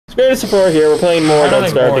Here's Saphora here. We're playing more Don't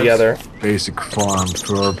Starve together. Basic farm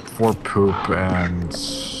for poop and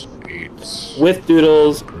 8. With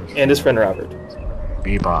Doodles and his friend Robert.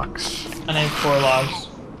 B-box. I need 4 logs.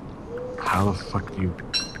 How the fuck do you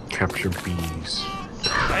capture bees?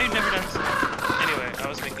 I've never done stuff. Anyway, I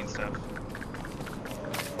was making stuff.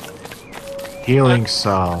 Healing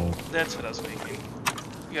salve. That's what I was making.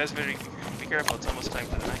 You guys better be careful, it's almost time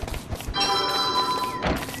for the night.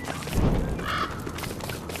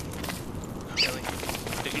 Really?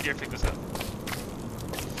 Don't you dare pick this up.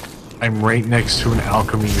 I'm right next to an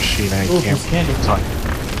alchemy machine. I can't touch.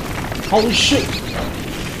 Holy shit!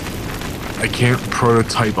 I can't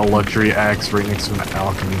prototype a luxury axe right next to an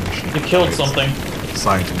alchemy machine. You killed something.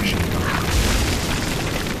 Science machine.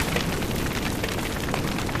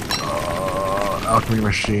 Alchemy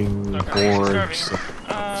machine, boards.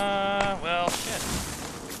 Well, shit.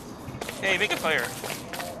 Hey, make a fire.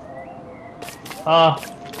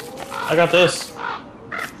 I got this.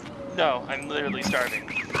 No, I'm literally starving.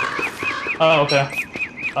 Oh, okay.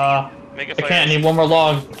 Make a I fire. can't, I need 1 more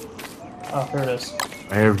log. Oh, here it is.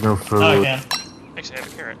 I have no food. Oh, I can. Actually, I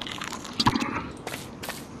have a carrot.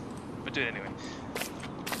 But do it anyway.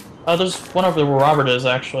 Oh, there's one over there where Robert is,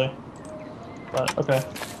 actually. But, okay.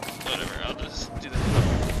 Whatever, I'll just do that.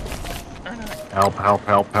 Or not. Help, help,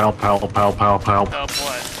 help, help, help, help, help, help. Help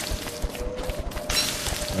what?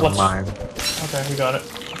 Never mind. Okay, we got it.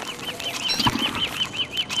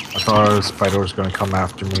 I thought a spider was gonna come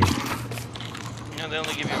after me. No, they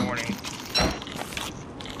only give you a warning.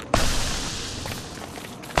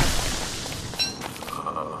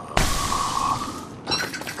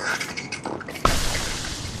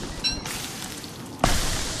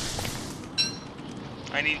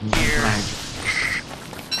 I need gear.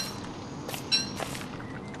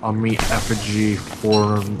 A meat effigy,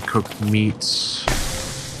 4 cooked meats,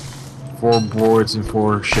 4 boards, and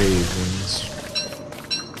 4 shavings.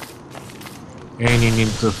 And you need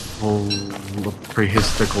the full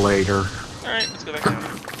prehistoric later. Alright, let's go back down.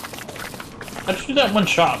 How'd you do that in 1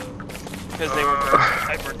 shot? Because they were burnt.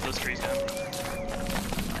 I burnt those trees down.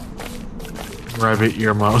 Rabbit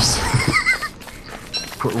earmuffs.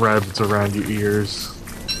 Put rabbits around your ears.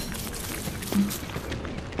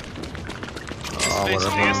 Basically,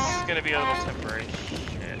 Whatever. this is gonna be a little temporary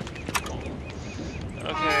shit.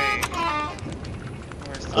 Okay.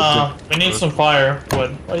 Where's the We need some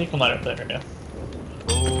firewood. Well, you can light it there, yeah.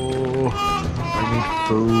 Oh, I need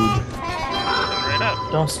food. Coming right up.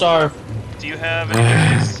 Don't starve. Do you have any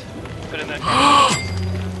of these? Put in that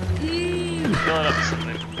fill it up with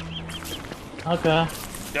something. Okay.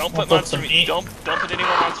 Don't I'll put put monster some meat. meat. Don't put any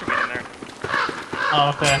more monster meat in there. Oh,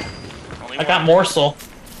 okay. Only I got one. morsel.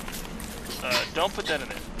 Don't put that in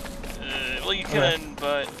there. Well, you can,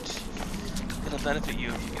 but it'll benefit you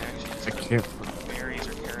if you can actually just I can't. put berries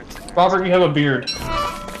or carrots in there. Robert, you have a beard.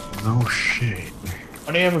 No shit.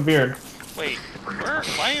 Why do you have a beard? Wait, we're out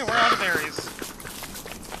of berries.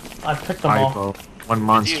 I picked them all. Typo. 1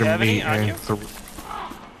 monster have any meat on you? and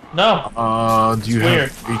No. do you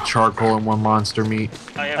have 3 charcoal and 1 monster meat?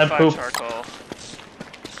 I have I 5 poop. charcoal.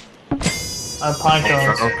 I have pine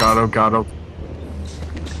cones. Oh god, oh god, oh.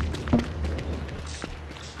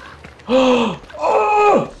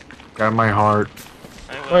 Oh! Got my heart.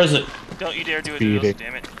 Where is it? Don't you dare do it, Feed Doodles, it.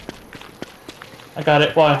 damn it. I got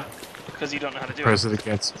it. Why? Because you don't know how to do Press it. it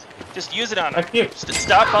against. Just use it on I him. can't.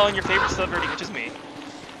 Stop calling your favorite celebrity, which is me.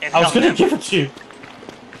 And I was help gonna him. give it to you.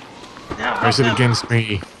 Now, Press it help him. against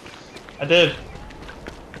me. I did.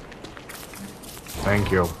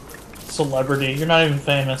 Thank you. Celebrity. You're not even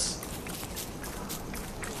famous.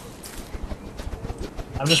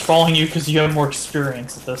 I'm just following you because you have more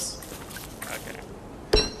experience at this. Okay.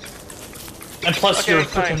 And plus Okay, you're a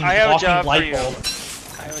fine. freaking I have a walking job for light you. bulb.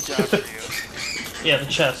 I have a job for you. Yeah, the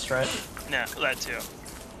chest, right? No, that too.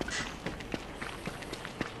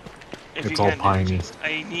 If It's you all can, piney.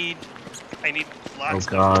 I need lots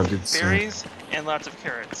Oh god, of it's berries and lots of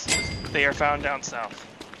carrots. They are found down south.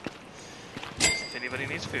 If anybody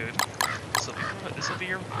needs food, this will be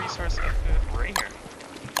your resource of food right here.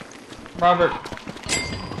 Robert,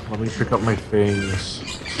 Let me pick up my things.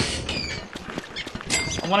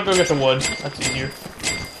 I want to go get the wood. That's easier.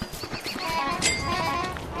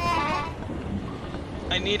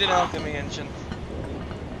 I need an alchemy engine.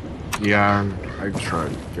 Yeah, I tried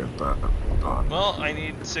to get that done. Well, I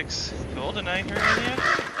need 6 gold and 9 uranium,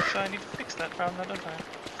 so I need to fix that problem another time.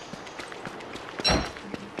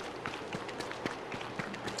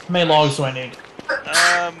 How many logs do I need?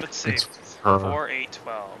 Let's see. It's 4, 8,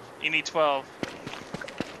 12. You need 12.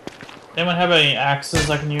 Anyone have any axes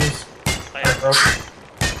I can use? I Broke.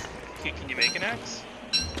 Can you make an axe?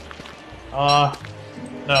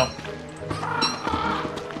 No.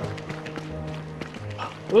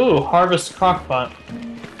 Ooh, harvest crockpot.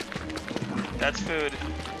 That's food.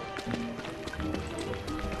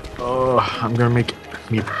 Oh, I'm gonna make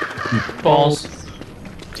Balls.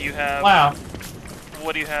 Do you have... Wow.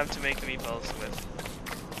 What do you have to make the meatballs with?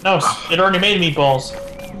 No, it already made meatballs. So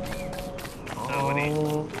what do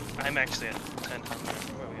you... I'm actually at 10.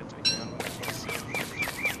 Where we have to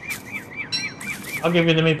make I'll give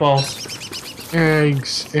you the meatballs.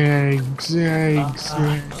 eggs. If you do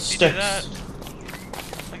Sticks. that,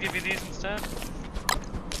 I'll give you these instead.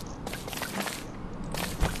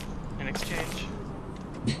 In exchange.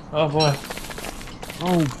 Oh boy.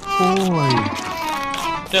 Oh boy.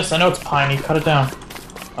 Yes, I know it's piney. Cut it down.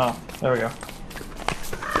 Oh, there we go.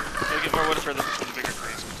 We'll get more wood for the bigger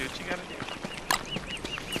trees. Do what you gotta do.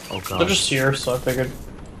 Oh god. They're just here, so I figured.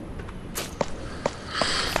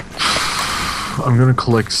 I'm gonna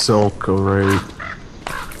collect silk, alright.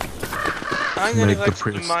 I'm gonna Make the collect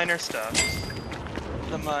priest. miner stuff.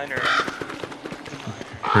 The miner.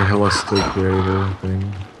 Realistic creator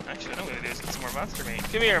thing. Actually, what I'm gonna do is get some more monster meat.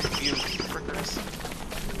 Come here, you frickers.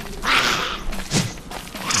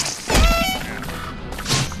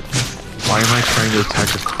 Why am I trying to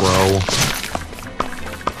attack a crow?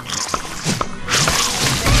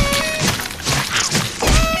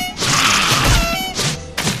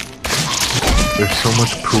 There's so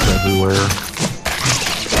much poop everywhere.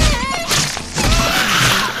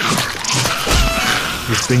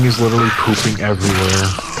 This thing is literally pooping everywhere.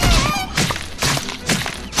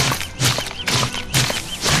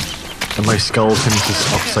 And my skeleton is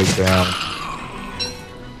just upside down.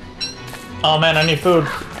 Oh man, I need food.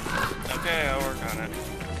 Okay, I'll work on it.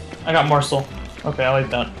 I got morsel. Okay, I'll eat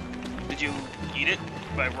that. Did you eat it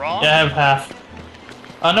by raw? Yeah, I have half.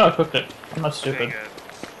 No, I cooked it. I'm not Okay, stupid. good.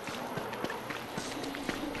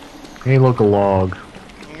 Hey, look, a log.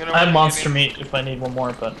 I'm gonna I have work monster on meat if I need one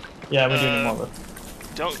more, but yeah, we do need more of it.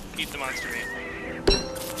 Don't eat the monster meat.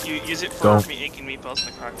 You use it for Don't. making meatballs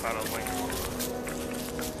in the crock pot only.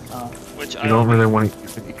 Which You don't really want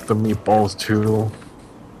to eat the meatballs too.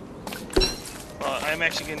 Well, I'm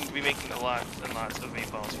actually going to be making lots and lots of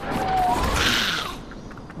meatballs for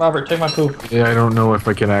Robert, take my poop. Yeah, I don't know if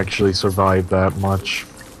I can actually survive that much.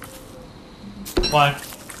 Why?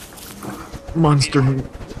 Monster meat.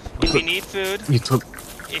 If you need food, You took. come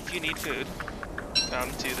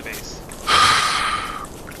to the base.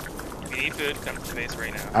 If you need food, come to the base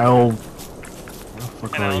right now. I'll.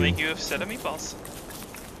 And I'll make you a set of meatballs.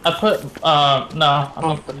 I put, no, I'm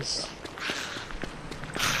not putting this.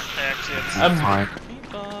 I actually have I'm some fine.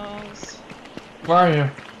 meatballs. Where are you?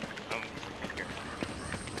 Here.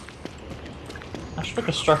 I should pick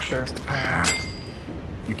a structure.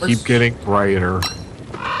 You keep getting brighter.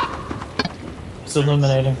 It's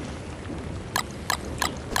illuminating.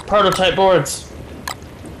 Prototype boards.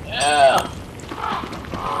 Yeah.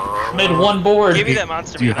 Made one board. Give me that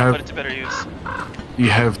monster Do you meat and I'll have- put it to better use. You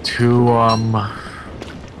have two, Oh,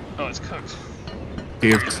 it's cooked.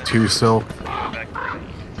 you have two silk. Back.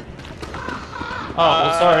 Oh,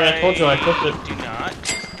 well, sorry, I told you I cooked it. Do not,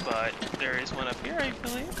 but there is one up here, I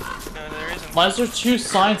believe. No, there isn't. Why is there two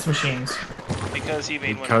science machines? Because he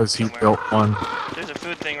made one. Because he somewhere. built one. There's a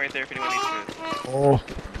food thing right there if anyone needs food. Oh,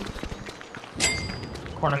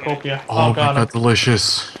 Cornucopia. oh my God, god,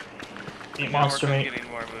 delicious. eat I'm monster gonna work on meat.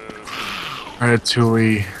 getting more food.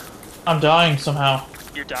 Ratatouille. I'm dying somehow.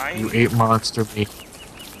 You're dying? You ate monster meat.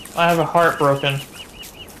 I have a heart broken.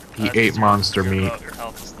 He ate monster meat. Your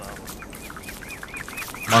health is low.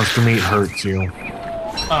 Monster meat hurts you.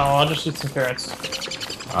 Oh, I'll just eat some carrots.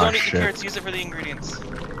 Ah, Don't eat the shit. carrots, use it for the ingredients.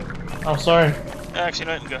 Oh, sorry. Actually,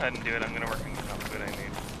 no, go ahead and do it. I'm gonna work on getting all the food I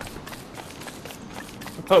need.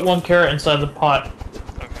 I put one carrot inside the pot.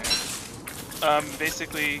 Okay.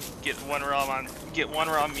 Basically, get one raw meat.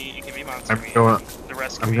 You can be monster I'm meat. going. The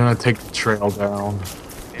rest can I'm be gonna take the trail down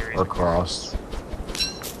berries. across.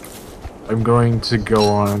 I'm going to go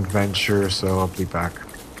on an adventure, so I'll be back.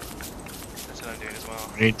 That's what I'm doing as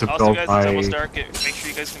well. I need to Also, build guys, my. it's almost dark. Make sure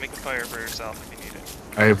you guys can make a fire for yourself if you need it.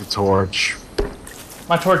 I have a torch.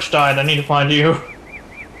 My torch died. I need to find you.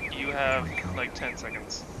 You have like 10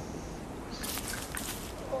 seconds.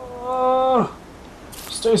 Oh,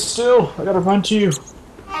 stay still. I gotta run to you.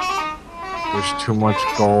 There's too much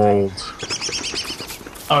gold.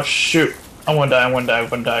 Oh shoot. I'm gonna die. I'm gonna die. I'm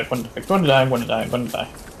gonna die. I'm gonna die. I'm gonna die. I'm gonna die. I'm gonna die.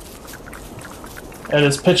 It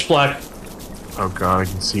is pitch black. Oh god,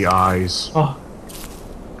 I can see eyes. Oh,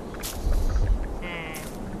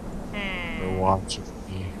 They're watching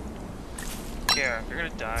me. Yeah, if you're gonna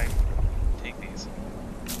die, take these.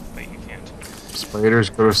 Wait, you can't. Spiders,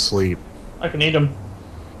 go to sleep. I can eat them.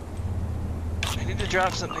 I need to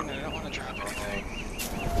drop something and I don't want to drop anything.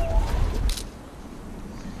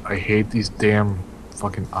 I hate these damn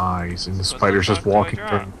fucking eyes, and the So spider's what just the fuck walking do I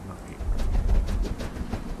during drop? the night.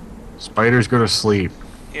 Spiders go to sleep.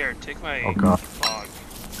 Here, take my Oh god. fog.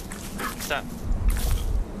 Stop.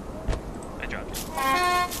 I dropped it.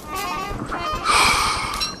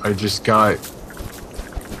 I just got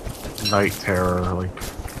night terror, like,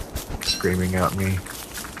 screaming at me.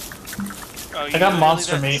 Oh, I got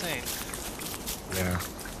monster that meat. insane. Yeah.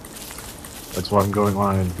 That's why I'm going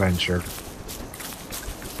on an adventure.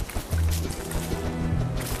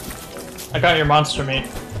 I got your monster meat.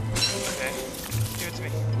 Okay. Give it to me.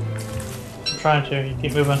 I'm trying to. You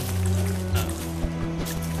keep moving.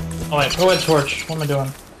 Oh wait, go ahead, torch. What am I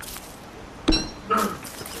doing? I'm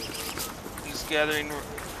just gathering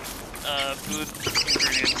food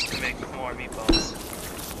ingredients to make more meatballs.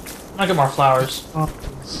 I'm gonna get more flowers.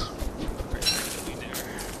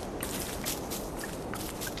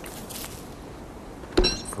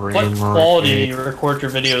 What quality do you record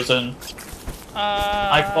your videos in?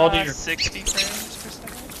 High quality or 60 frames per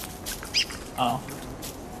second. Oh.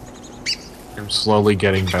 I'm slowly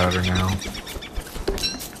getting better now.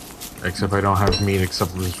 Except I don't have meat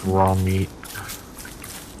except for this raw meat.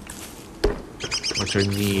 Which I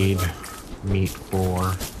need meat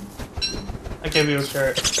for. I gave you a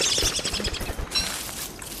carrot.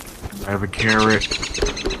 I have a carrot.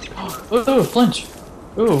 Ooh, flinch.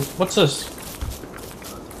 Ooh, what's this?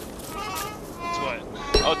 That's what?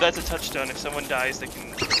 Oh, that's a touchstone. If someone dies, they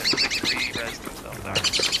can re-res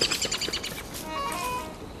themselves.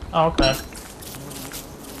 Oh, okay.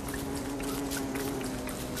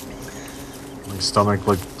 My stomach,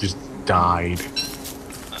 like, just died.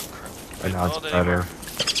 Oh, crap. And now it's All day. better.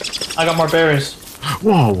 I got more berries.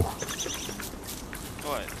 Whoa!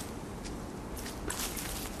 What?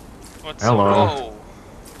 What's Hello. Whoa.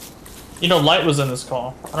 You know, Light was in this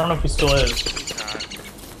call. I don't know if he still is. He's not.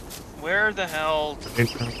 Where the hell? You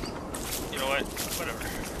know what? Whatever.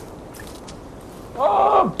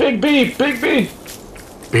 Oh, big B, big B.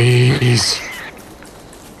 Bees!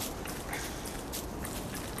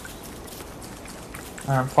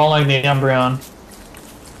 I'm following the Embryon.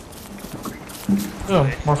 Ooh,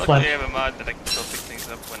 more Luckily, flint. I have a mod that I can still pick things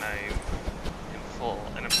up when I am full,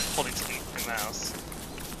 and I'm holding my mouse.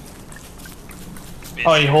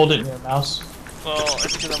 Oh, you hold it in your mouse. Well,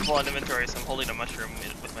 it's because I'm full on inventory, so I'm holding a mushroom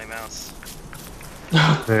with my mouse.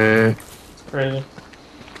 It's crazy.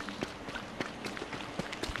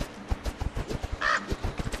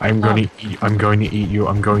 I'm going to eat. I'm going to eat you.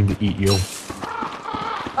 I'm going to eat you.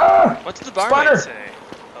 What's the barmaid Spider! say?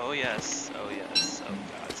 Oh yes, oh yes, oh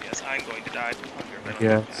gods, yes. I'm going to die from hunger, but I'm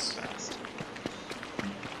Yes. back fast.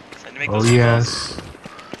 Time to make Oh those meatballs. yes.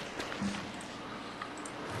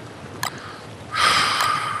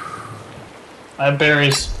 I have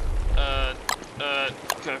berries.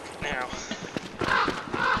 Cook now.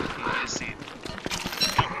 You need a seed.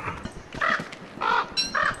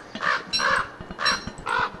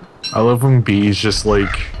 I love when bees just like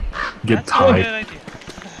get That's not a good tied. idea.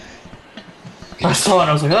 I saw it and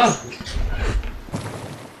I was like, oh.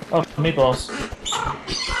 Oh, meatballs.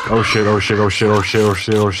 Oh shit! Oh shit! Oh shit! Oh shit! Oh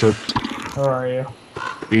shit! Oh shit! Where are you?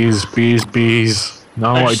 Bees! Bees! Bees!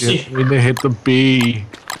 No, I see. didn't mean to hit the bee.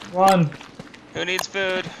 Run. Who needs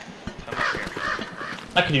food? Come up here.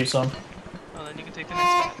 I could use some. Well, then you can take the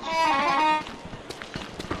next batch.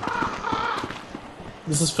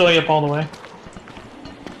 This is filling up all the way.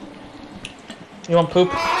 You want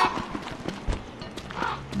poop?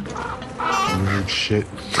 Weird shit.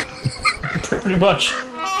 Pretty much.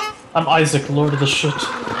 I'm Isaac, Lord of the Shit.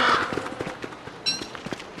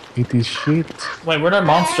 Eat this shit. Wait, where'd our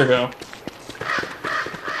monster go?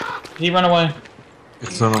 Did he run away?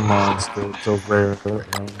 It's not a monster. It's a rare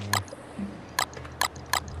animal.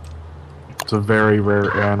 It's a very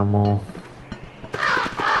rare animal.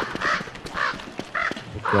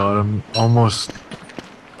 Oh god, I'm almost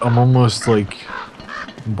like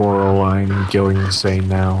borderline going insane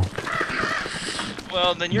now.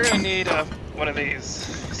 Well, then you're gonna need one of these.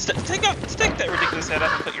 Take that ridiculous head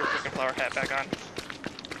up and put your freaking flower hat back on.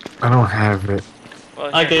 I don't have it. Well,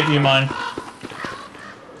 I here. gave you mine.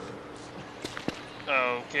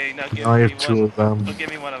 Okay, now give I me have two one. of them. Well, give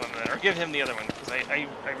me one of them then, or give him the other one, because I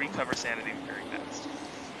recover sanity very fast.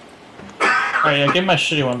 Alright, yeah, give my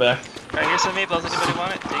shitty one back. Alright, here's some meatballs. Anybody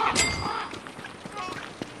want it? Take it.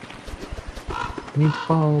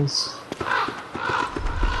 Meatballs.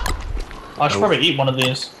 I should probably eat one of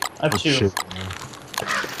these. I have Oh, two. shit.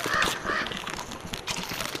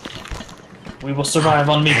 We will survive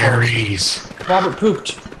on meatballs. Berries. Robert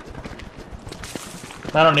pooped.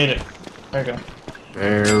 I don't need it. There you go.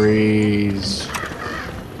 Berries.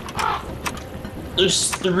 There's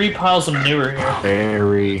 3 piles of newer here.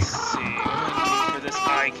 Very. Let's see. What do I need for this?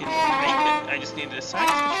 I can make it. I just need a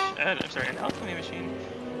science I'm sorry, an alchemy machine.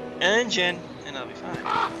 Engine, and I'll be fine.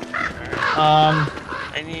 Alright.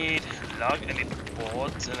 I need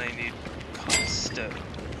boards, and I need cobblestone.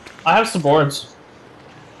 I have some boards.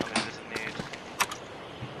 How many does it need?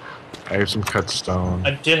 I have some cut stone.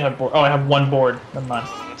 I did have board. Oh, I have 1 board. Never mind.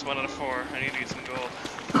 That's 1 out of 4. I need to get some gold.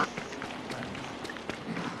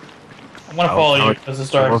 I'm gonna follow you because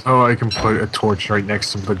it's I dark. love how I can put a torch right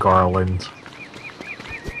next to the garland.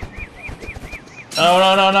 No,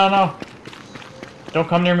 no, no, no, no. Don't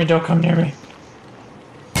come near me, don't come near me.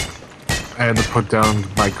 I had to put down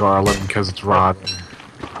my garland because it's rotten.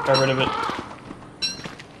 Got rid of it.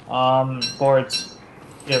 Boards.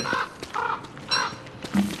 Give.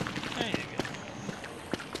 There you go.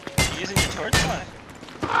 You using your torch? Why?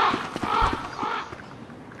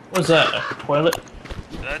 What is that? A toilet?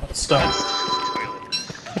 That's Stone.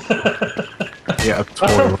 toilet. Yeah, a I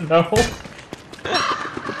toilet. don't know.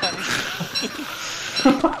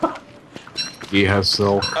 You have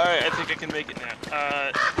silk. Alright, I think I can make it now.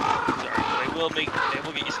 Sorry, but I will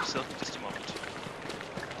get you some silk in just a moment.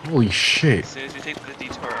 Holy shit. As soon as we take the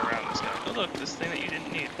detour around this guy. Oh look, this thing that you didn't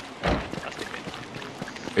need. I'll take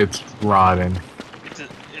it. It's rotten.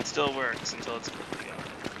 It still works until it's completely gone.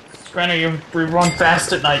 Scraner, we run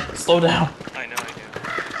fast at night. Slow down. I know I do.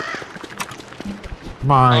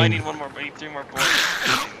 Mine. Oh, I need 1 more, I need 3 more boards.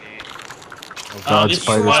 Oh god, these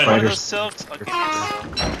spider, spiders. One of those spiders. silks? I'll give you the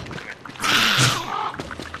silk. Come here.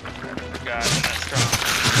 God, I'm not strong.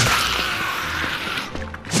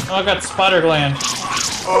 Oh, I got spider gland.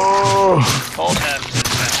 Oh! Hold F to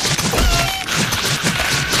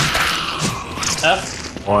attack.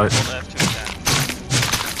 F? What? Hold F to attack.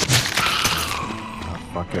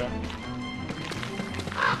 Fuck it.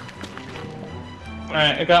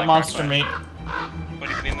 Alright, I got monster meat. What do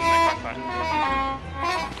you put in the crock pot?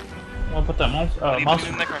 I'll put that monster. What do you put Monster.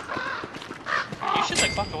 in the crock pot? You should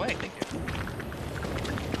like walk away, thank you.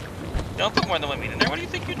 Don't put more than 1 meat in there. What do you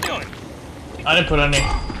think you're doing? I didn't put any.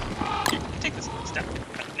 Here, take this. Stop.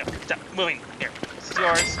 No, stop moving. Here, this is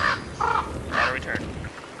yours. Auto return.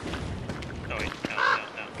 No wait, no.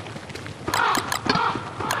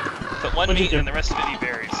 Put 1 What'd you meat do? and the rest of it eat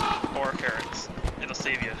berries or carrots. It'll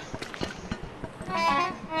save you.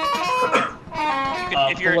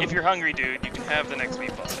 If you're hungry, dude, you can have the next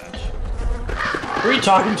meatball patch. Who are you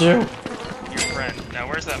talking to? Your friend. Now,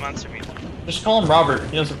 where's that monster meat? Just call him Robert.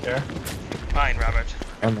 He doesn't care. Fine, Robert.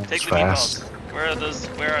 And that's Take the fast. meatballs. Where are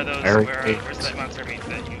those? Eric Where's that monster meat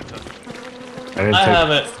that you took? I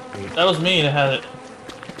have it. That was me that had it.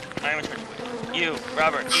 I am in charge of it. You,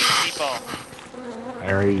 Robert, eat the meatball. I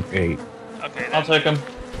already ate. Okay, then I'll take him.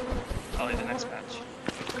 I'll eat the next batch.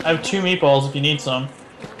 I have 2 meatballs if you need some.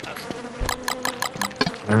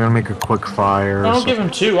 I'm gonna make a quick fire. No, don't give him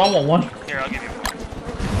 2. I want 1. Here, I'll give you 1.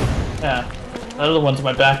 Yeah. That other one's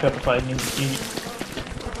my backup if I need to eat.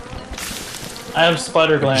 I have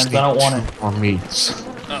spider glands. I don't want it. More meats.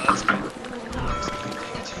 Oh, that's good.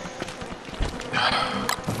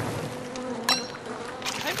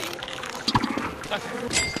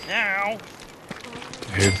 Okay. Now,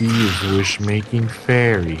 Heavy is wish-making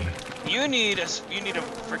fairy. you need a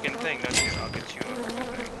freaking thing, don't you? I'll get you a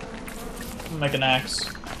freaking thing. Make an axe.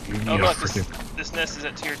 You need Oh a look, freaking. this nest is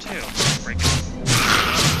at tier 2. Break it.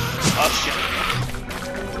 Oh shit.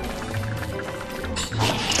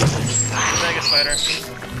 Mega spider.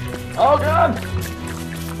 Oh god!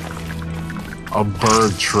 A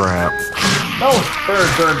bird trap. No! Bird,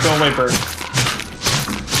 go away, bird.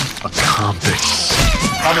 A compass.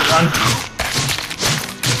 Robert, run.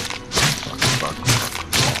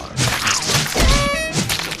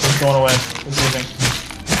 He's going away. He's leaving.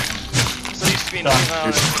 So used to be in Done.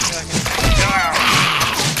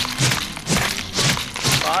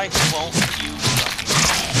 Why won't you fucking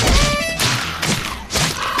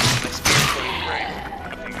my spear's going to break.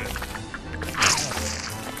 Okay, good.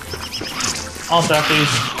 I'll attack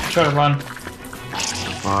these. Try to run.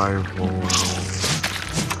 Survival.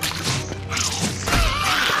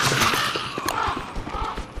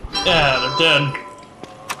 Yeah, they're dead.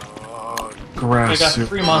 Grass. They got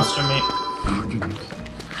 3 monster meat.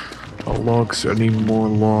 Logs. I need more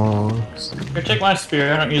logs. Here, take my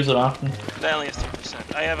spear. I don't use it often. That only has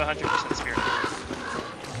 2%. I have 100% spear.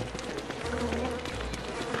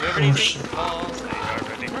 Do you ever need shit. balls?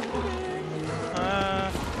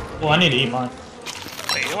 Well, I need to eat mine.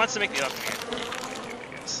 Wait, who wants to make the alchemy? I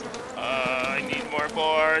guess. I need more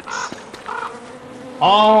boards.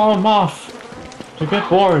 Oh, I'm off. To get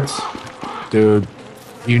boards. Dude,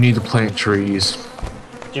 you need to plant trees.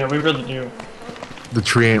 Yeah, we really do. The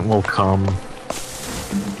tree ant will come.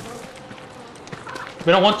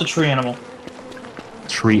 We don't want the tree animal.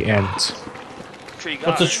 Tree ant. Tree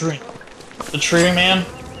guard. What's a tree? The tree man?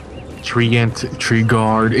 Tree ant, tree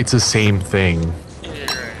guard, it's the same thing.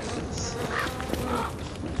 It is.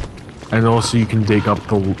 And also you can dig up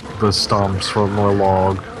the stumps for more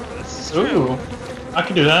log. This is true. Ooh. I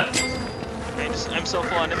can do that. I'm so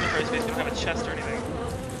full on inventory space, we don't have a chest or anything.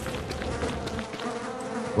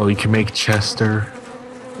 Well, you can make Chester.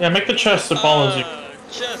 Yeah, make the chest that follows you.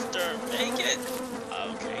 Chester, make it!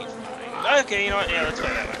 Okay, fine. Okay, you know what? Yeah, let's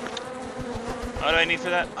play that way. What do I need for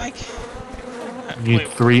that? You need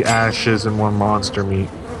 3 ashes and 1 monster meat.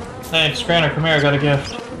 Hey, Scraner, come here, I got a gift.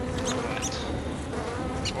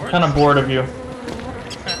 Sports? Kinda bored of you.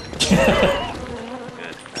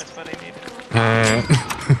 Good, that's what I needed.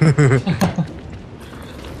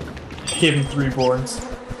 Gave him 3 boards.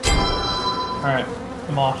 Alright,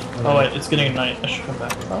 I'm off. Oh wait, it's getting night. I should come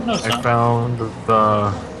back. Oh no, it's I not. found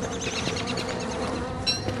the...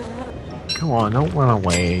 Come on, don't run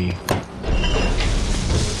away.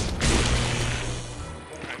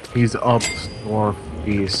 He's up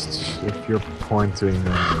northeast, if you're pointing.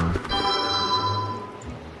 I'm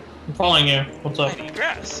following you. What's up? I need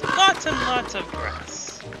grass. Lots and lots of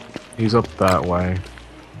grass. He's up that way.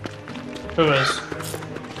 Who is?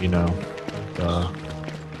 You know, the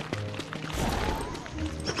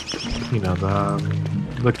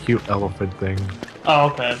cute elephant thing. Oh,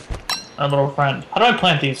 okay. Our little friend. How do I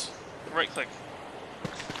plant these? Right click.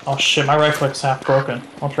 Oh shit, my right click's half broken.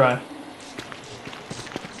 I'll try.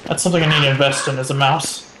 That's something I need to invest in, is a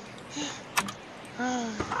mouse. There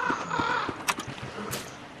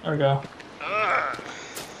we go.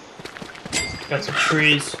 Got some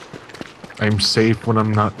trees. I'm safe when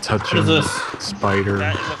I'm not touching What is this? spider.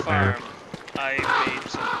 That is a farm. I made,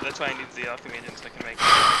 so that's why I need the alchemy engine so I can make it.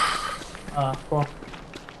 Cool.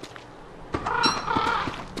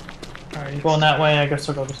 Alright, you going that way? I guess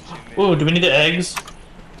I'll go this way. Ooh, do we need the eggs?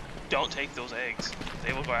 Don't take those eggs.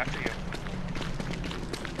 They will go after you.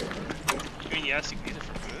 I mean, yes, you can use it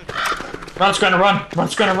for food. Run's gonna run!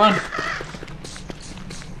 Run's gonna run!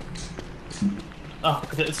 Oh,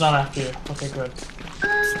 it's not after you. Okay, good.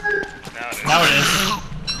 Now it is.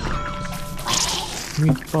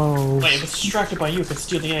 Meatballs. Wait, if it's distracted by you, it can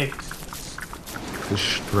steal the egg.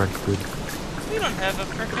 Distracted. We don't have a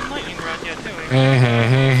freaking lightning rod yet, do we?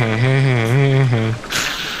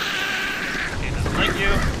 It doesn't like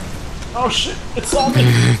you. Oh shit, it saw me!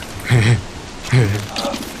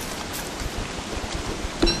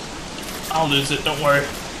 I'll lose it, don't worry.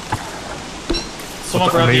 Someone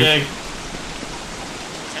grab the egg.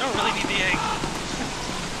 I don't really need the egg.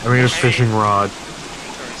 I made a fishing rod.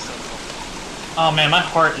 Inventory's so full. Oh man, my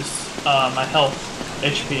heart is, my health.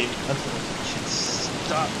 HP. That's what it is. You should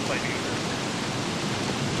stop fighting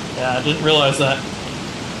this. Yeah, I didn't realize that.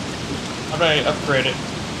 How do I upgrade it?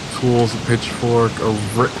 Tools, a pitchfork, a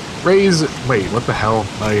raise. Wait, what the hell?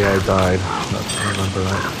 Oh yeah, I died. I remember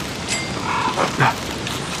that.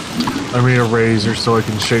 I made a razor so I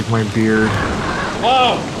can shave my beard.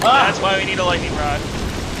 Whoa! Ah! That's why we need a lightning rod.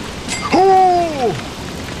 Oh!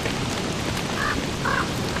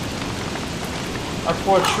 Our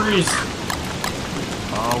 4 trees.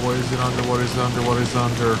 Oh, what is it under? What is it under? What is it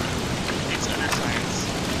under? It's under science.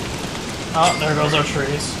 Oh, there goes our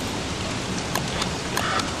trees.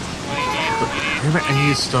 What do you need? Damn it, I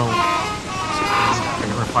need stone. I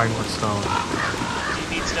can refine more stone. Do you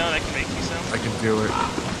need stone? I can make you some. I can do it.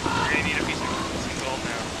 You're gonna need a piece of some gold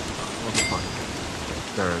now. What the fuck?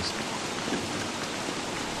 There it is.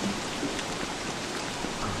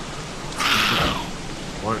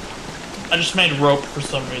 What? I just made rope for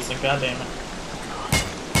some reason, god damn it.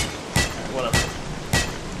 Alright, whatever.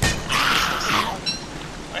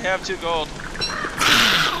 I have 2 gold.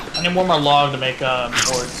 I need one more log to make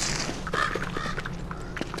boards.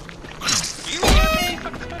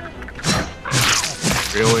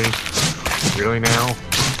 Really? Really now?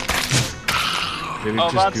 Did it Oh,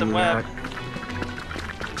 just found do some that? web.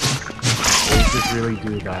 Did it just really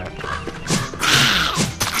do that?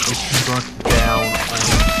 It struck down on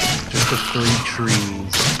just the 3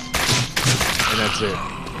 trees. And that's it.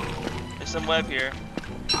 There's some web here.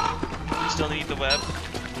 You still need the web?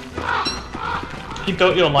 He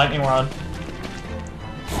built you a lightning rod.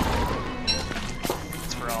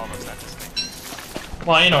 It's for all of us, not just me.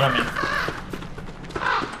 Well, you know what I mean.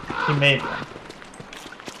 He made one.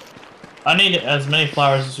 I need as many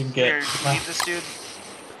flowers as you can Here, get. do you need this dude?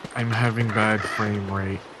 I'm having bad frame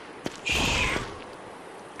rate.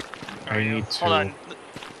 Are I you? need to. Hold on. Hold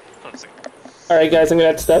on a second. Alright guys, I'm gonna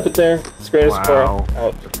have to stop it there. Scraner's Wow.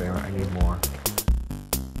 out. Damn it, I need more.